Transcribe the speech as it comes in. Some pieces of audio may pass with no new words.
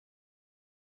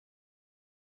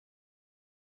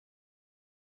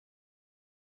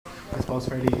suppose,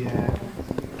 fairly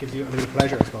gives you a little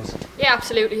pleasure, I suppose. Yeah,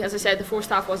 absolutely. As I said, the first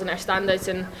half wasn't our standards,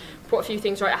 and put a few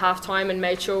things right at half time and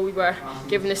made sure we were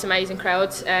giving this amazing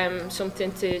crowd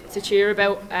something to cheer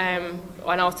about.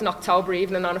 I know it's an October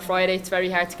evening on a Friday, it's very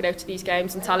hard to get out to these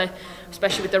games in Tallaght,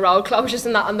 especially with the road closures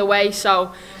and that on the way,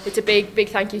 so it's a big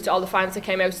thank you to all the fans that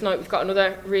came out tonight. We've got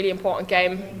another really important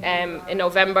game in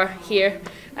November here,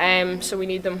 so we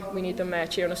need them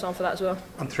cheering us on for that as well.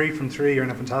 On 3 from 3, you're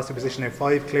in a fantastic position now,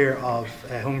 5 clear of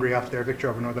Hungary after their victory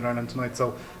over Northern Ireland tonight,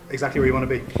 so exactly where you want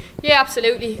to be. Yeah,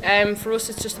 absolutely. For us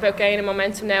it's just about gaining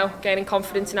momentum now, gaining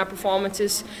confidence in our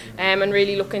performances, and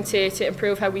really looking to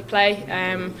improve how we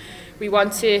play. We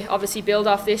want to obviously build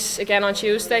off this again on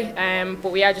Tuesday,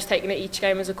 but we are just taking it each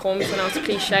game as it comes. I know it's a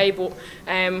cliche, but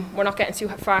we're not getting too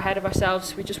far ahead of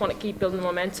ourselves. We just want to keep building the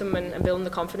momentum and building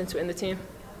the confidence within the team.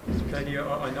 Katie,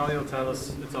 I know you'll tell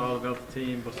us it's all about the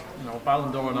team, but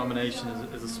Ballon d'Or nomination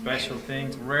is a special thing,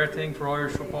 it's a rare thing for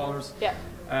Irish footballers. Yeah.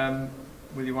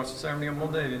 Will you watch the ceremony on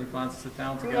Monday? Any plans to sit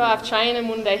down together? We'll have training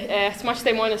Monday. It's match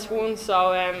day -1,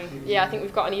 so yeah, I think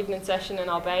we've got an evening session in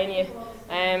Albania.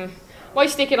 Might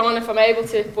stick it on if I'm able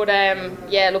to, but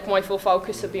yeah, look, my full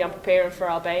focus will be on preparing for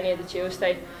Albania the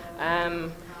Tuesday.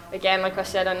 Again, like I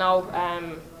said, I know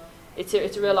it's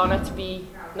a real honour to be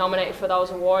nominated for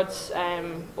those awards,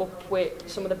 up with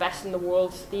some of the best in the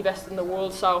world, the best in the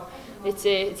world. So it's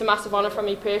a massive honour for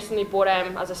me personally. But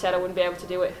as I said, I wouldn't be able to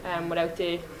do it without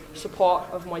the support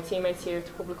of my teammates here at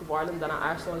the Republic of Ireland and at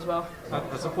Arsenal as well. I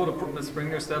suppose the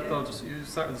Springer step though, just you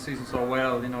started the season so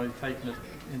well. You've taken it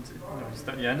into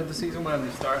you ended the season well, and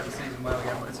you started the season well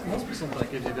again. It must be something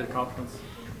that gives you a bit of confidence.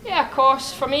 Yeah, of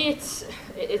course. For me,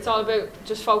 it's all about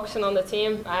just focusing on the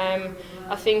team.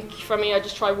 I think for me, I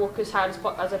just try to work as hard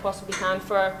as I possibly can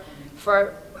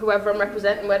for whoever I'm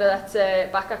representing, whether that's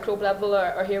back at club level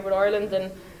or here with Ireland,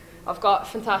 and I've got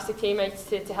fantastic teammates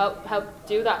to help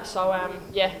do that. So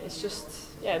yeah,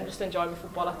 I'm just enjoying my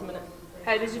football at the minute.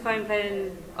 How did you find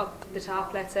playing up the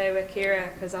top, let's say, with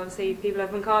Kira? Because obviously people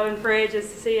have been calling for ages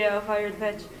to see you up higher the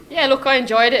pitch. Yeah, look, I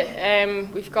enjoyed it.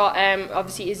 We've got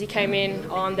obviously Izzy came in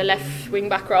on the left wing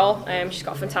back role. She's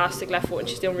got a fantastic left foot and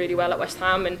she's doing really well at West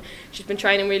Ham, and she's been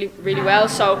training really well.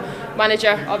 So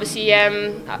manager obviously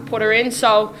put her in.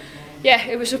 So yeah,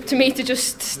 it was up to me to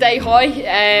just stay high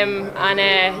and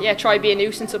yeah, try to be a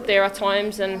nuisance up there at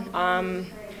times. And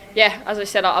yeah, as I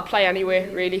said, I'll play anywhere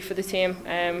really for the team.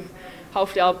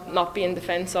 Hopefully I'll not be in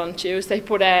defence on Tuesday,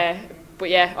 but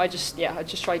yeah, I just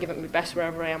try to give it my best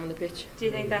wherever I am on the pitch. Do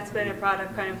you think that's been a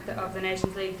product kind of the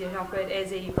Nations League? You talk about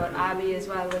Izzy, but Abby as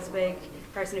well was a big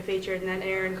person who featured, and then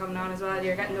Aaron coming on as well.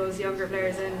 You're getting those younger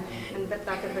players in and that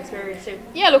bit of experience too.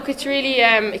 Yeah, look, it's really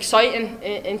exciting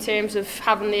in terms of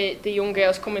having the young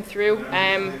girls coming through.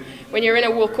 When you're in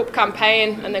a World Cup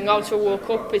campaign and then go to a World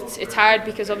Cup, it's hard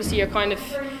because obviously you're kind of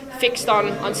fixed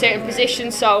on certain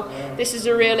positions. So this is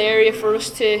a real area for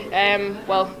us to,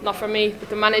 well, not for me, but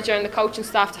the manager and the coaching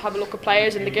staff to have a look at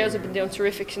players, and the girls have been doing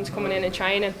terrific since coming in and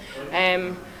training.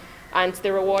 And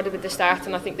they're rewarded with the start,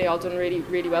 and I think they all done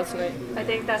really well tonight. I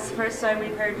think that's the first time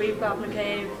we've heard we've got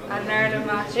McCabe at an Ireland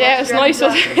match. Yeah, it was nice.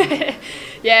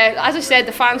 Yeah, as I said,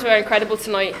 the fans were incredible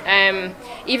tonight.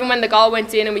 Even when the goal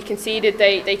went in and we conceded,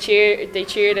 they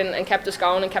cheered and kept us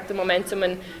going and kept the momentum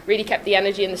and really kept the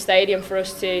energy in the stadium for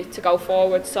us to go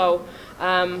forward. So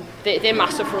they're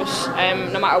massive for us,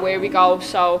 no matter where we go.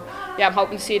 So yeah, I'm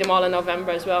hoping to see them all in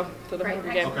November as well for the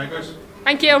Hungary game. Okay, guys.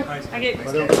 Thank you. Nice. Thank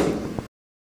you.